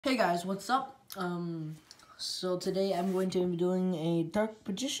Hey guys, what's up? So today I'm going to be doing a Dark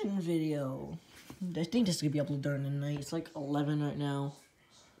Magician video. I think this is gonna be uploaded during the night. It's like 11 right now.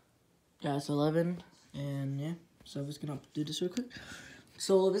 Yeah, it's 11, and yeah, so I'm just gonna do this real quick.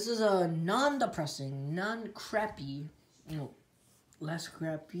 So this is a non-depressing, non-crappy, less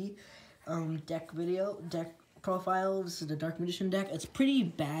crappy, deck profile. This is the Dark Magician deck. It's pretty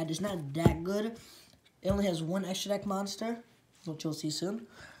bad. It's not that good. It only has one extra deck monster, which you'll see soon.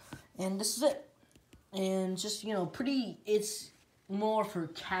 And this is it. And just, it's more for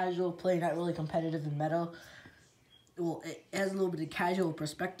casual play, not really competitive and meta. Well, it has a little bit of casual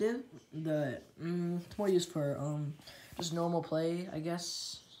perspective. It's more used for just normal play, I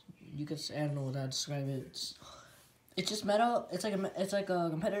guess. You could say, I don't know what I'd describe it. It's just meta. It's like a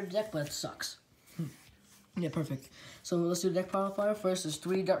competitive deck, but it sucks. Yeah, perfect. So let's do the deck profile. First, there's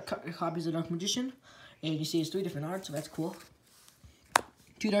 3 copies of Dark Magician. And you see it's 3 different arts, so that's cool.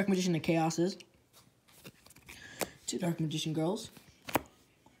 2 Dark Magician of Chaoses. 2 Dark Magician Girls.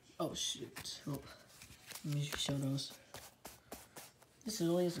 Oh, shit. Oh, let me show those. This is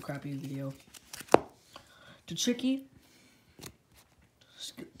really just a crappy video. 2 Tricky.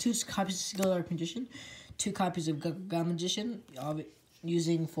 2 copies of Skill Dark Magician. 2 copies of God Magician.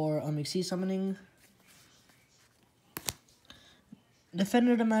 Using for Exceed Summoning.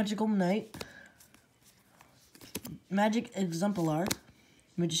 Defender the Magical Knight. Magic Exemplar.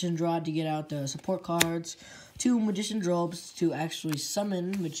 Magician draw to get out the support cards. 2 Magician Drobes to actually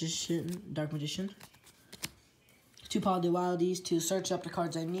summon Dark Magician. 2 Power Dualities to search up the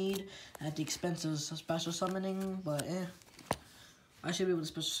cards I need at the expense of special summoning, but I should be able to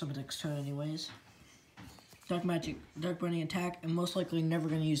special summon next turn anyways. Dark Burning Attack, and most likely never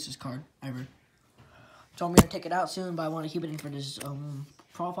going to use this card, ever. So I'm going to take it out soon, but I want to keep it in for this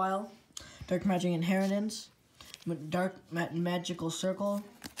profile. Dark Magic Inheritance. Dark Magical Circle,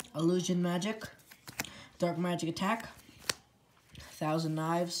 Illusion Magic, Dark Magic Attack, 1,000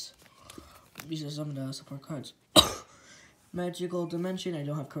 Knives. These are some of the support cards. Magical Dimension, I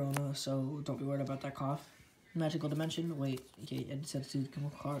don't have Corona, so don't be worried about that cough. Magical Dimension, wait, okay, I said to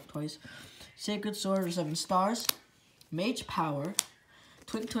come card twice. Sacred Sword of 7 Stars, Mage Power,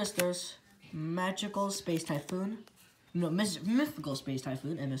 Twin Twisters, Magical Space Typhoon, Mythical Space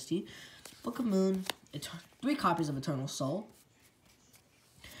Typhoon, MST, Book of Moon, 3 copies of Eternal Soul,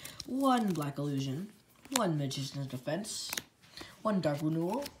 1 Black Illusion, 1 Magician's Defense, 1 Dark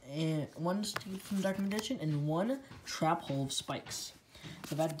Renewal, and 1 Steve from Dark Magician, and 1 Trap Hole of Spikes.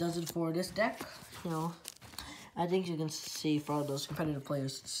 So that does it for this deck. I think you can see for all those competitive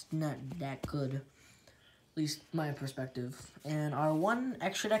players, it's not that good. At least my perspective. And our 1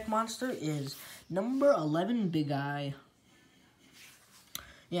 extra deck monster is number 11, Big Eye.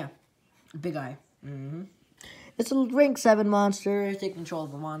 Yeah, Big Eye. It's a rank 7 monster. Take control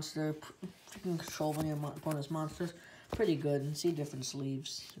of a monster. Taking control of one of your opponent's monsters. Pretty good. See different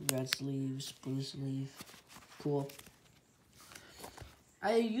sleeves. Red sleeves, blue sleeve. Cool.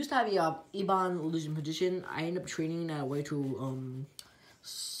 I used to have a Ebon Illusion Magician. I ended up trading that away to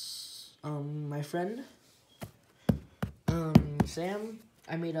my friend Sam.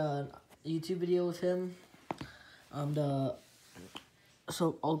 I made a YouTube video with him.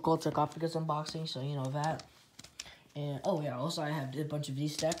 So I'll go to Sarcophagus unboxing, so you know that. And oh yeah, also I have a bunch of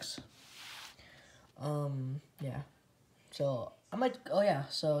these decks. Yeah. So I might. Oh yeah.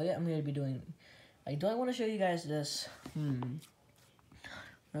 So yeah, I'm gonna be doing. Do I want to show you guys this?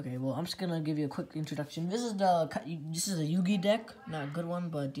 Okay. Well, I'm just gonna give you a quick introduction. This is a Yugi deck, not a good one,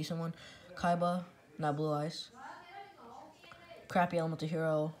 but a decent one. Kaiba, not Blue Eyes. Crappy Elemental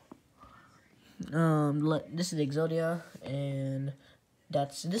Hero. This is Exodia, and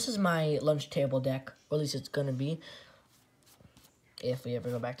this is my lunch table deck, or at least it's gonna be. If we ever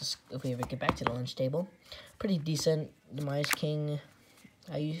get back to the lunch table, pretty decent. The Mice King.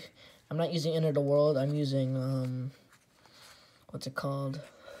 I'm not using Enter the World. I'm using what's it called?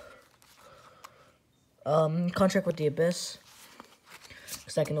 Contract with the Abyss.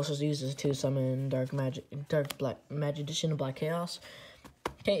 Because I can also use this to summon Dark Black Magician, and Black Chaos.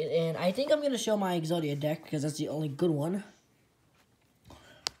 Okay, and I think I'm gonna show my Exodia deck because that's the only good one.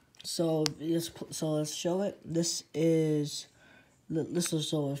 So let's show it.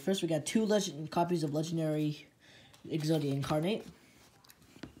 So first we got 2 copies of Legendary Exodia Incarnate.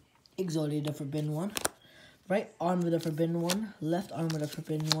 Exodia the Forbidden One. Right arm of the Forbidden One. Left arm of the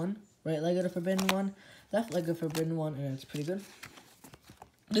Forbidden One. Right leg of the Forbidden One. Left leg of the Forbidden One, and that's pretty good.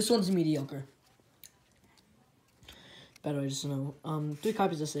 This one's mediocre. By the way, just to know. 3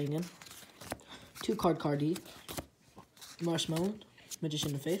 copies of Singin. 2 Cardi. Marshmallow.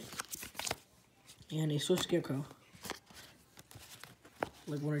 Magician of Faith. And a Swift Scarecrow.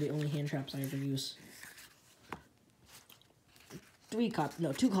 Like one of the only hand traps I ever use. 2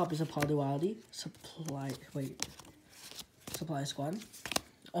 copies of Polyduality, Supply Squad,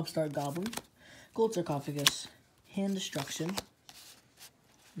 Upstart Goblin, Gold Sarcophagus, Hand Destruction,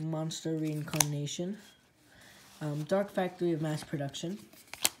 Monster Reincarnation, Dark Factory of Mass Production,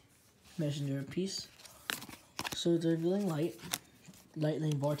 Messenger of Peace, Swords of Dueling Light,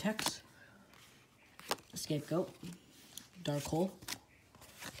 Lightning Vortex, Scapegoat, Dark Hole,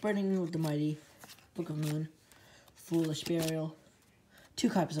 Burning with the Mighty, Book of Moon, Foolish Burial, 2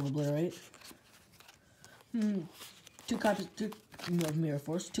 copies of Obliterate, 2 copies of Mirror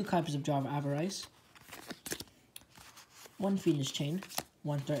Force, 2 copies of Jar of Avarice, 1 Phoenix Chain,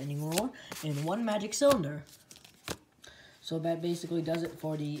 1 Threatening Roar, and 1 Magic Cylinder. So that basically does it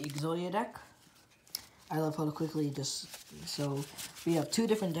for the Exodia deck. I love how quickly just... So, we have 2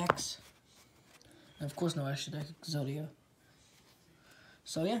 different decks. And of course, no extra deck, Exodia.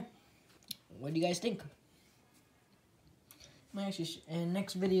 So, yeah. What do you guys think?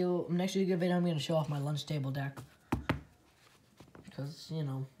 Next video, I'm going to show off my lunch table deck. Because, you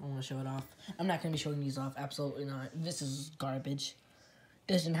know, I want to show it off. I'm not going to be showing these off. Absolutely not. This is garbage.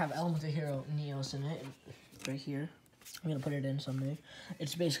 Doesn't have Elemental Hero Neos in it. Right here. I'm going to put it in someday.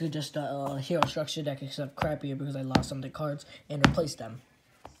 It's basically just a hero structure deck, except crappier because I lost some of the cards and replaced them.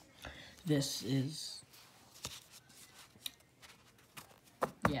 This is...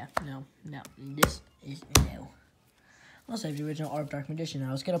 Yeah, no. This is no. I'll save the original Art of Dark Magician.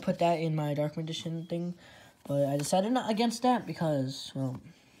 I was going to put that in my Dark Magician thing, but I decided not against that because, well,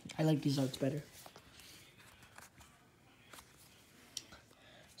 I like these arts better.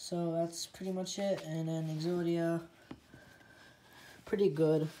 So that's pretty much it. And then Exodia, pretty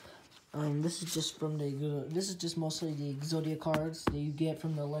good. This is just mostly the Exodia cards that you get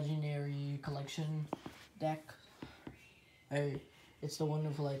from the Legendary Collection deck. It's the one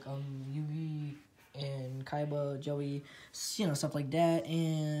of like Yugi and Kaiba, Joey, you know, stuff like that.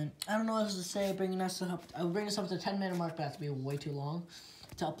 And I don't know what else to say. I would bring us up to the 10-minute mark, but that's be way too long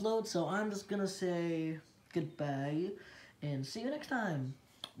to upload. So I'm just gonna say goodbye and see you next time.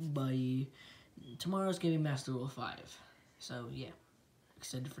 Bye. Tomorrow's gonna be Master Rule 5. So yeah,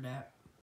 excited for that.